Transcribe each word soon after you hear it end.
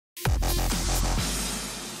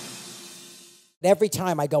Every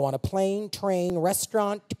time I go on a plane, train,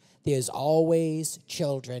 restaurant, there's always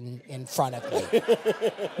children in front of me.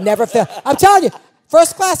 Never fail. I'm telling you,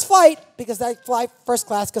 first class flight, because I fly first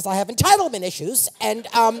class because I have entitlement issues, and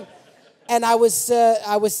I was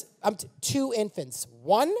two infants,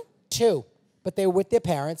 two, but they were with their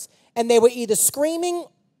parents, and they were either screaming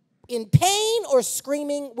in pain or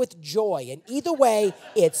screaming with joy. And either way,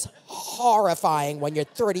 it's horrifying when you're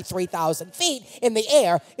 33,000 feet in the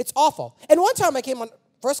air. It's awful. And one time I came on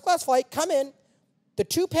first class flight, come in, the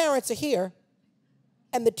two parents are here,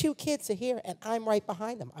 and the two kids are here, and I'm right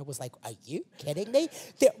behind them. I was like, are you kidding me?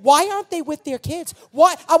 Why aren't they with their kids?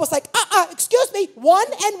 Why? I was like, excuse me, 1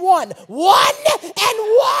 and 1. 1 and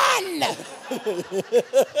 1!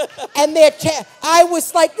 And I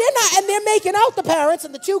was like, they're not, and they're making out, the parents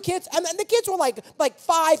and the two kids, and the kids were like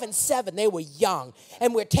 5 and 7. They were young,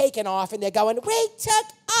 and we're taking off, and they're going, we took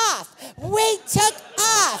off, we took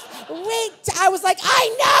off, I was like,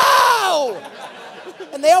 I know!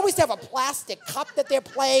 And they always have a plastic cup that they're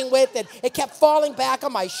playing with, and it kept falling back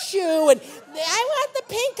on my shoe, and I want the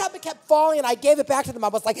pink cup, it kept falling, and I gave it back to them. I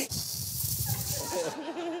was like,